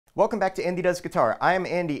Welcome back to Andy Does Guitar. I am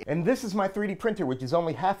Andy, and this is my 3D printer, which is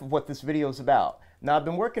only half of what this video is about. Now, I've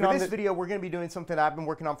been working on this video. We're going to be doing something I've been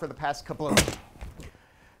working on for the past couple of...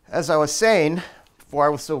 As I was saying, before I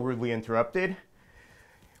was so rudely interrupted,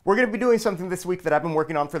 we're going to be doing something this week that I've been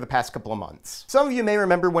working on for the past couple of months. Some of you may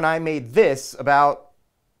remember when I made this about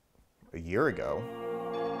a year ago.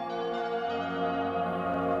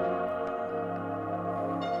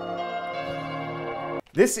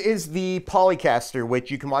 This is the Polycaster,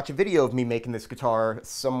 which you can watch a video of me making this guitar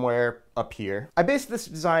somewhere up here. I based this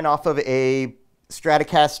design off of a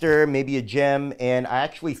Stratocaster, maybe a gem, and I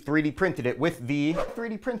actually 3D printed it with the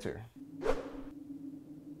 3D printer.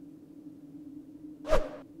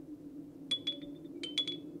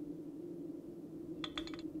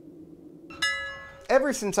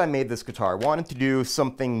 Ever since I made this guitar, I wanted to do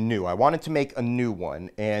something new. I wanted to make a new one,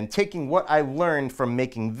 and taking what I learned from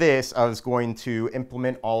making this, I was going to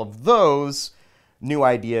implement all of those new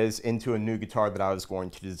ideas into a new guitar that I was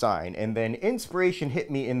going to design. And then inspiration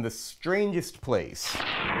hit me in the strangest place.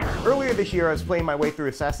 Earlier this year, I was playing my way through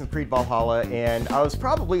Assassin's Creed Valhalla, and I was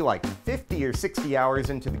probably like 50 or 60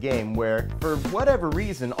 hours into the game where, for whatever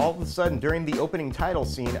reason, all of a sudden during the opening title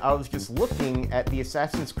scene, I was just looking at the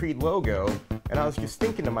Assassin's Creed logo, and I was just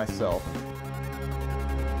thinking to myself,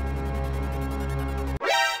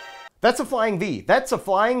 that's a flying V, that's a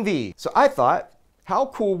flying V. So I thought, how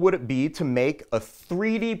cool would it be to make a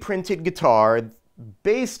 3D printed guitar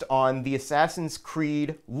based on the Assassin's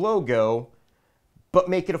Creed logo, but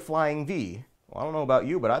make it a flying V? Well, I don't know about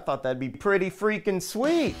you, but I thought that'd be pretty freaking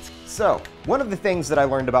sweet. So, one of the things that I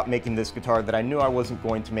learned about making this guitar that I knew I wasn't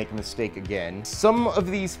going to make a mistake again, some of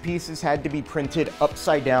these pieces had to be printed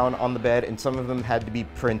upside down on the bed, and some of them had to be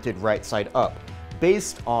printed right side up,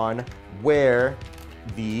 based on where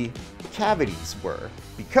the cavities were,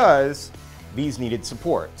 because these needed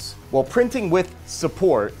supports. Well, printing with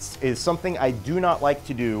supports is something I do not like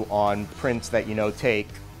to do on prints that, you know, take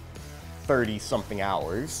 30-something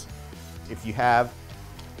hours. If you have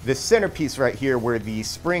this centerpiece right here where the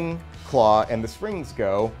spring claw and the springs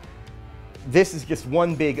go, this is just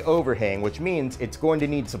one big overhang, which means it's going to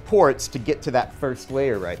need supports to get to that first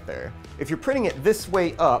layer right there. If you're printing it this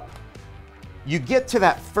way up, you get to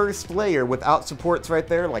that first layer without supports right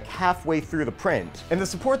there, like halfway through the print. And the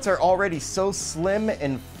supports are already so slim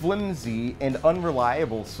and flimsy and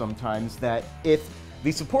unreliable sometimes that if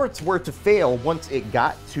the supports were to fail once it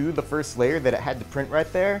got to the first layer that it had to print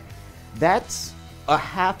right there, that's a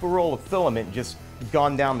half a roll of filament just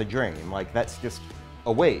gone down the drain. Like, that's just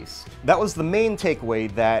a waste. That was the main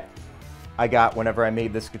takeaway that I got whenever I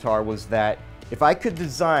made this guitar, was that if I could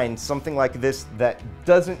design something like this that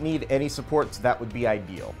doesn't need any supports, that would be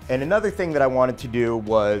ideal. And another thing that I wanted to do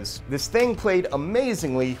was, this thing played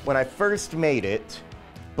amazingly when I first made it,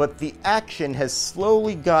 but the action has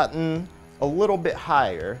slowly gotten a little bit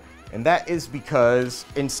higher, and that is because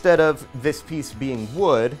instead of this piece being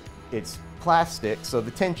wood, it's plastic, so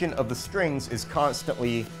the tension of the strings is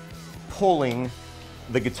constantly pulling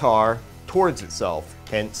the guitar towards itself,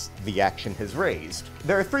 hence the action has raised.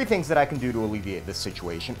 There are three things that I can do to alleviate this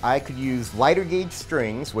situation. I could use lighter gauge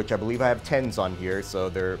strings, which I believe I have 10s on here, so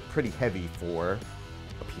they're pretty heavy for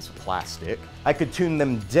a piece of plastic. I could tune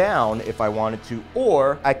them down if I wanted to,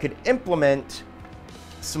 or I could implement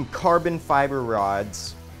some carbon fiber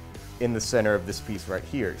rods in the center of this piece right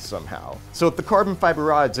here somehow. So with the carbon fiber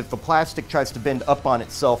rods, if the plastic tries to bend up on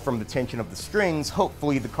itself from the tension of the strings,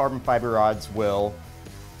 hopefully the carbon fiber rods will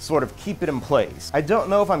sort of keep it in place. I don't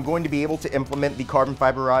know if I'm going to be able to implement the carbon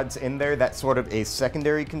fiber rods in there. That's sort of a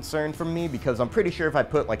secondary concern for me, because I'm pretty sure if I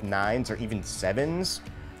put like 9s or even 7s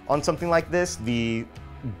on something like this, the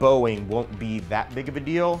bowing won't be that big of a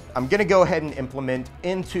deal. I'm gonna go ahead and implement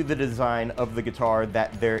into the design of the guitar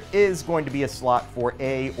that there is going to be a slot for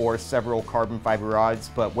a or several carbon fiber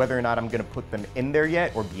rods, but whether or not I'm gonna put them in there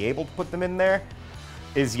yet or be able to put them in there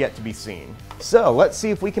is yet to be seen. So let's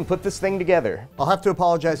see if we can put this thing together. I'll have to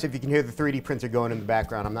apologize if you can hear the 3D printer going in the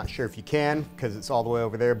background. I'm not sure if you can, because it's all the way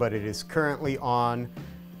over there, but it is currently on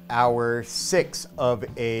hour 6 of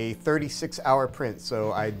a 36-hour print,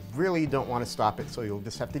 so I really don't want to stop it, so you'll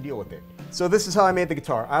just have to deal with it. So this is how I made the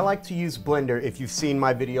guitar. I like to use Blender, if you've seen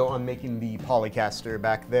my video on making the Polycaster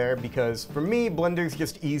back there, because for me, Blender's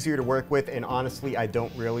just easier to work with, and honestly, I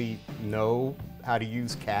don't really know how to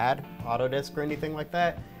use CAD, Autodesk, or anything like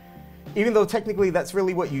that. Even though technically that's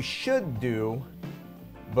really what you should do,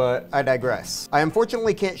 but I digress. I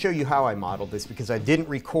unfortunately can't show you how I modeled this because I didn't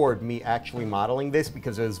record me actually modeling this,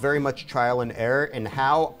 because it was very much trial and error, and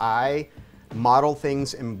how I model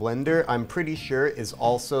things in Blender, I'm pretty sure is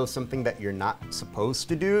also something that you're not supposed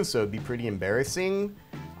to do, so it'd be pretty embarrassing.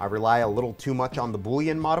 I rely a little too much on the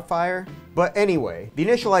Boolean modifier. But anyway, the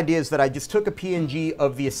initial idea is that I just took a PNG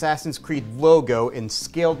of the Assassin's Creed logo and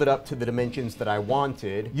scaled it up to the dimensions that I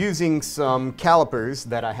wanted. Using some calipers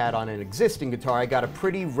that I had on an existing guitar, I got a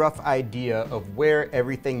pretty rough idea of where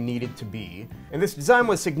everything needed to be. And this design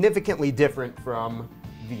was significantly different from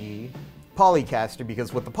the Polycaster,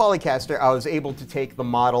 because with the Polycaster I was able to take the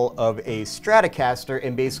model of a Stratocaster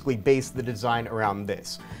and basically base the design around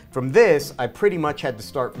this. From this, I pretty much had to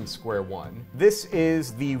start from square one. This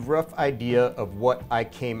is the rough idea of what I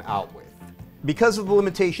came out with. Because of the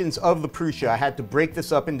limitations of the Prusa, I had to break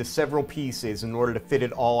this up into several pieces in order to fit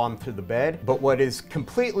it all onto the bed. But what is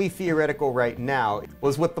completely theoretical right now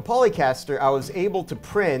was with the Polycaster, I was able to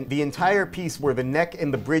print the entire piece where the neck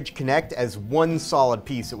and the bridge connect as one solid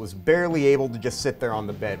piece. It was barely able to just sit there on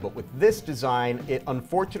the bed. But with this design, it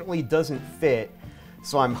unfortunately doesn't fit.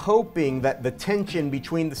 So I'm hoping that the tension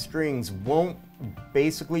between the strings won't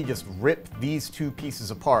basically just rip these two pieces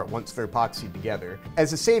apart once they're epoxied together.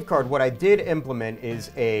 As a safeguard, what I did implement is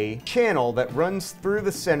a channel that runs through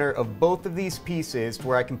the center of both of these pieces to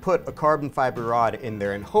where I can put a carbon fiber rod in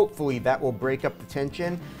there, and hopefully that will break up the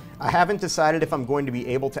tension. I haven't decided if I'm going to be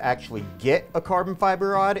able to actually get a carbon fiber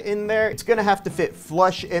rod in there. It's gonna have to fit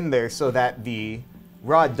flush in there so that the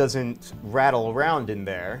rod doesn't rattle around in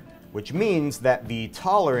there, which means that the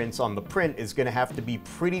tolerance on the print is gonna have to be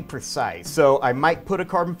pretty precise. So I might put a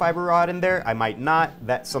carbon fiber rod in there, I might not.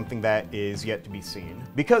 That's something that is yet to be seen.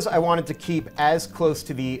 Because I wanted to keep as close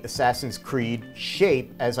to the Assassin's Creed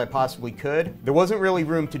shape as I possibly could, there wasn't really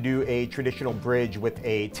room to do a traditional bridge with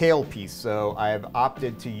a tailpiece, so I've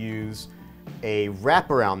opted to use a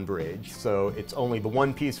wraparound bridge. So it's only the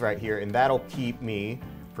one piece right here, and that'll keep me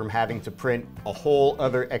from having to print a whole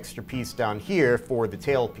other extra piece down here for the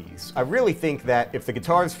tailpiece. I really think that if the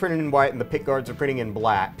guitar is printed in white and the pickguards are printing in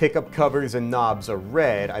black, pickup covers and knobs are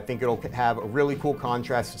red, I think it'll have a really cool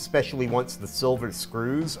contrast, especially once the silver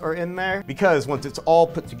screws are in there, because once it's all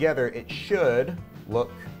put together, it should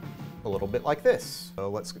look a little bit like this. So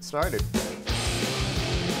let's get started.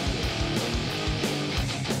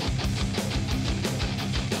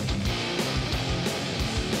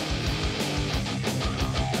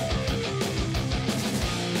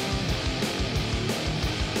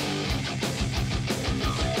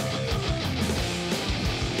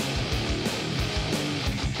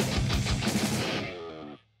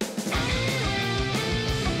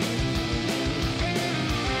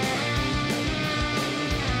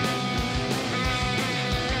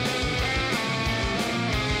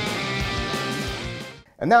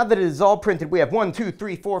 And now that it is all printed, we have 1, 2,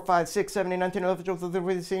 3, 4, 5, 6, 7, 8, 9, 10, 11, 12,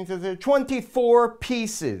 13, 14, 24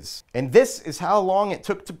 pieces. And this is how long it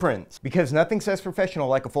took to print. Because nothing says professional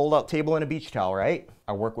like a fold-out table and a beach towel, right?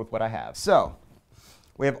 I work with what I have. So,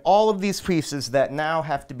 we have all of these pieces that now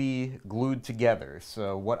have to be glued together.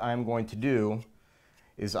 So what I'm going to do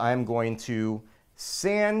is I'm going to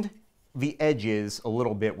sand the edges a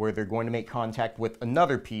little bit where they're going to make contact with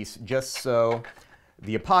another piece, just so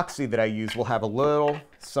the epoxy that I use will have a little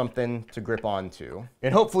something to grip onto.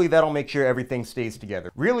 And hopefully that'll make sure everything stays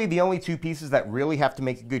together. Really, the only two pieces that really have to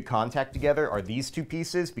make a good contact together are these two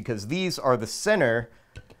pieces, because these are the center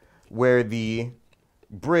where the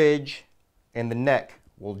bridge and the neck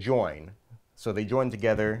will join. So they join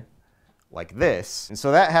together like this. And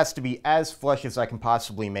so that has to be as flush as I can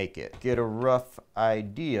possibly make it. Get a rough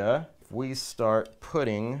idea. If we start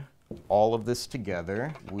putting all of this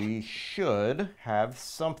together, we should have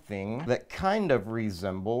something that kind of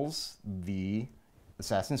resembles the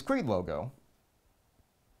Assassin's Creed logo.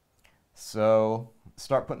 So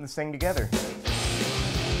start putting this thing together.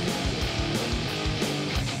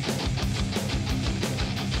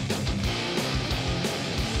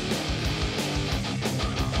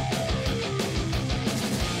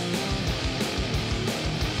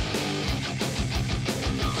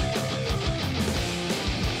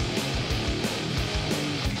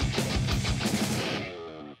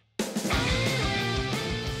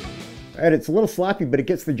 All right, it's a little sloppy, but it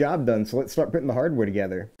gets the job done, so let's start putting the hardware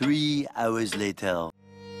together. 3 hours later.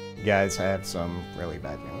 Guys, I have some really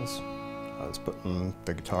bad news. I was putting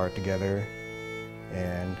the guitar together,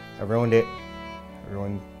 and I ruined it. I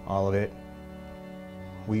ruined all of it.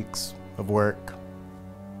 Weeks of work,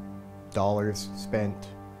 dollars spent,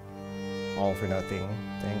 all for nothing.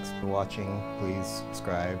 Thanks for watching. Please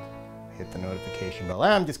subscribe, hit the notification bell.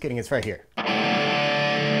 I'm just kidding, it's right here.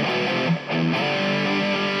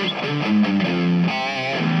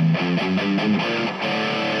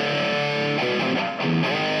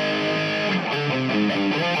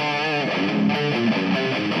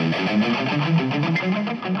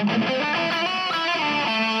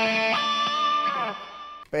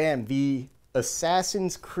 But I am, the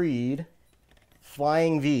Assassin's Creed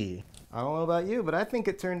Flying V. I don't know about you, but I think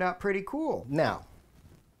it turned out pretty cool. Now,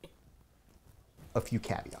 a few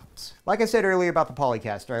caveats. Like I said earlier about the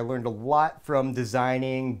Polycaster, I learned a lot from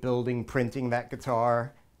designing, building, printing that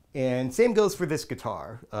guitar, and same goes for this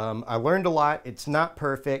guitar. I learned a lot. It's not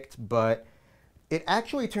perfect, but it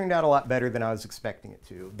actually turned out a lot better than I was expecting it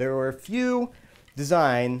to. There were a few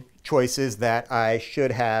design choices that I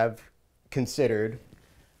should have considered.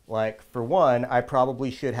 Like, for one, I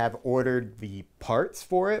probably should have ordered the parts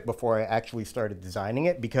for it before I actually started designing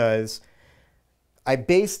it, because I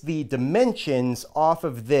based the dimensions off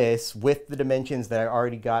of this with the dimensions that I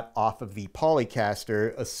already got off of the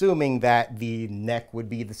Polycaster, assuming that the neck would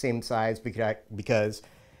be the same size because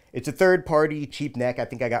it's a third-party cheap neck. I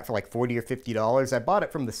think I got for like $40 or $50. I bought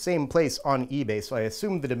it from the same place on eBay, so I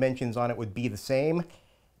assumed the dimensions on it would be the same.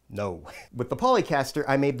 No. With the Polycaster,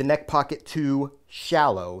 I made the neck pocket too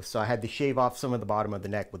shallow, so I had to shave off some of the bottom of the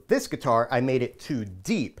neck. With this guitar, I made it too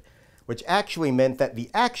deep, which actually meant that the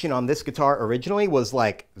action on this guitar originally was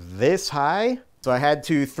like this high. So I had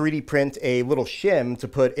to 3D print a little shim to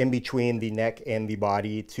put in between the neck and the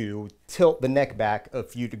body to tilt the neck back a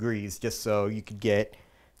few degrees just so you could get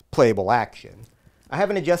playable action. I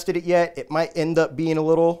haven't adjusted it yet. It might end up being a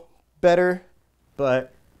little better,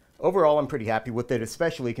 but overall, I'm pretty happy with it,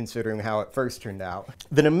 especially considering how it first turned out.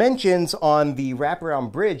 The dimensions on the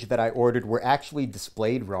wraparound bridge that I ordered were actually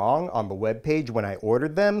displayed wrong on the web page when I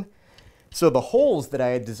ordered them. So the holes that I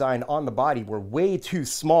had designed on the body were way too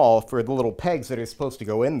small for the little pegs that are supposed to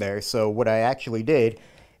go in there. So what I actually did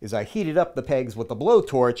is I heated up the pegs with a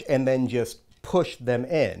blowtorch and then just pushed them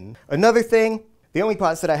in. Another thing, the only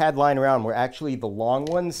pots that I had lying around were actually the long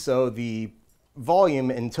ones, so the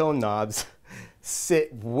volume and tone knobs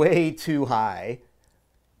sit way too high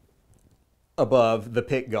above the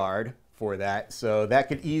pick guard for that. So that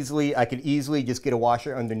could easily, I could easily just get a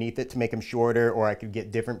washer underneath it to make them shorter, or I could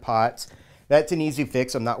get different pots. That's an easy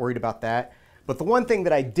fix. I'm not worried about that. But the one thing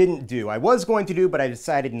that I didn't do, I was going to do, but I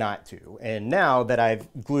decided not to. And now that I've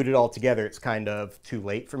glued it all together, it's kind of too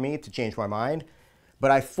late for me to change my mind. But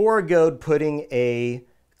I foregoed putting a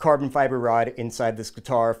carbon fiber rod inside this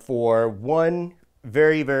guitar for one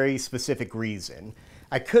very, very specific reason.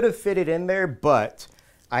 I could have fit it in there, but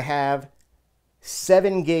I have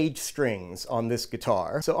 7-gauge strings on this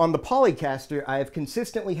guitar. So on the Polycaster, I have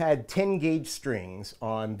consistently had 10-gauge strings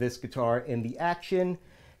on this guitar, and the action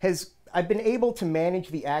has, I've been able to manage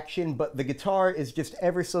the action, but the guitar is just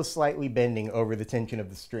ever so slightly bending over the tension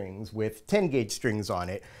of the strings with 10-gauge strings on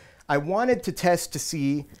it. I wanted to test to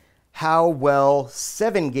see how well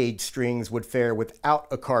 7-gauge strings would fare without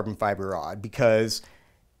a carbon fiber rod, because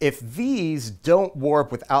if these don't warp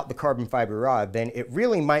without the carbon fiber rod, then it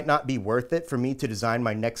really might not be worth it for me to design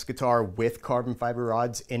my next guitar with carbon fiber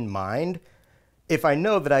rods in mind, if I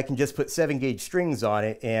know that I can just put 7-gauge strings on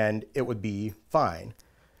it and it would be fine.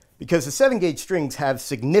 Because the 7-gauge strings have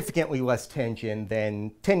significantly less tension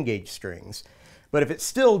than 10-gauge strings. But if it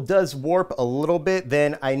still does warp a little bit,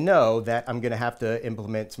 then I know that I'm going to have to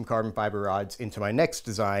implement some carbon fiber rods into my next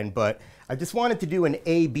design. But I just wanted to do an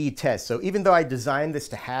A/B test. So even though I designed this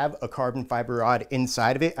to have a carbon fiber rod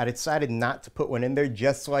inside of it, I decided not to put one in there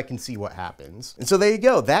just so I can see what happens. And so there you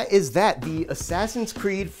go. That is that. The Assassin's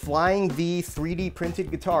Creed Flying V 3D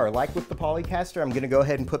printed guitar. Like with the Polycaster, I'm going to go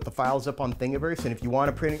ahead and put the files up on Thingiverse. And if you want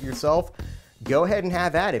to print it yourself, go ahead and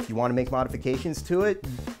have at it. If you want to make modifications to it,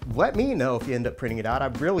 let me know if you end up printing it out.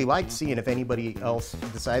 I'd really like seeing if anybody else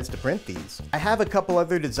decides to print these. I have a couple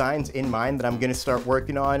other designs in mind that I'm going to start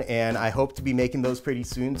working on, and I hope to be making those pretty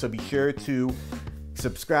soon. So be sure to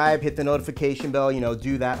subscribe, hit the notification bell, you know,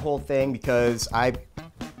 do that whole thing, because I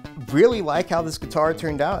really like how this guitar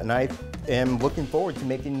turned out, and I am looking forward to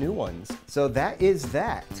making new ones. So that is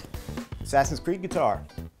that. Assassin's Creed guitar.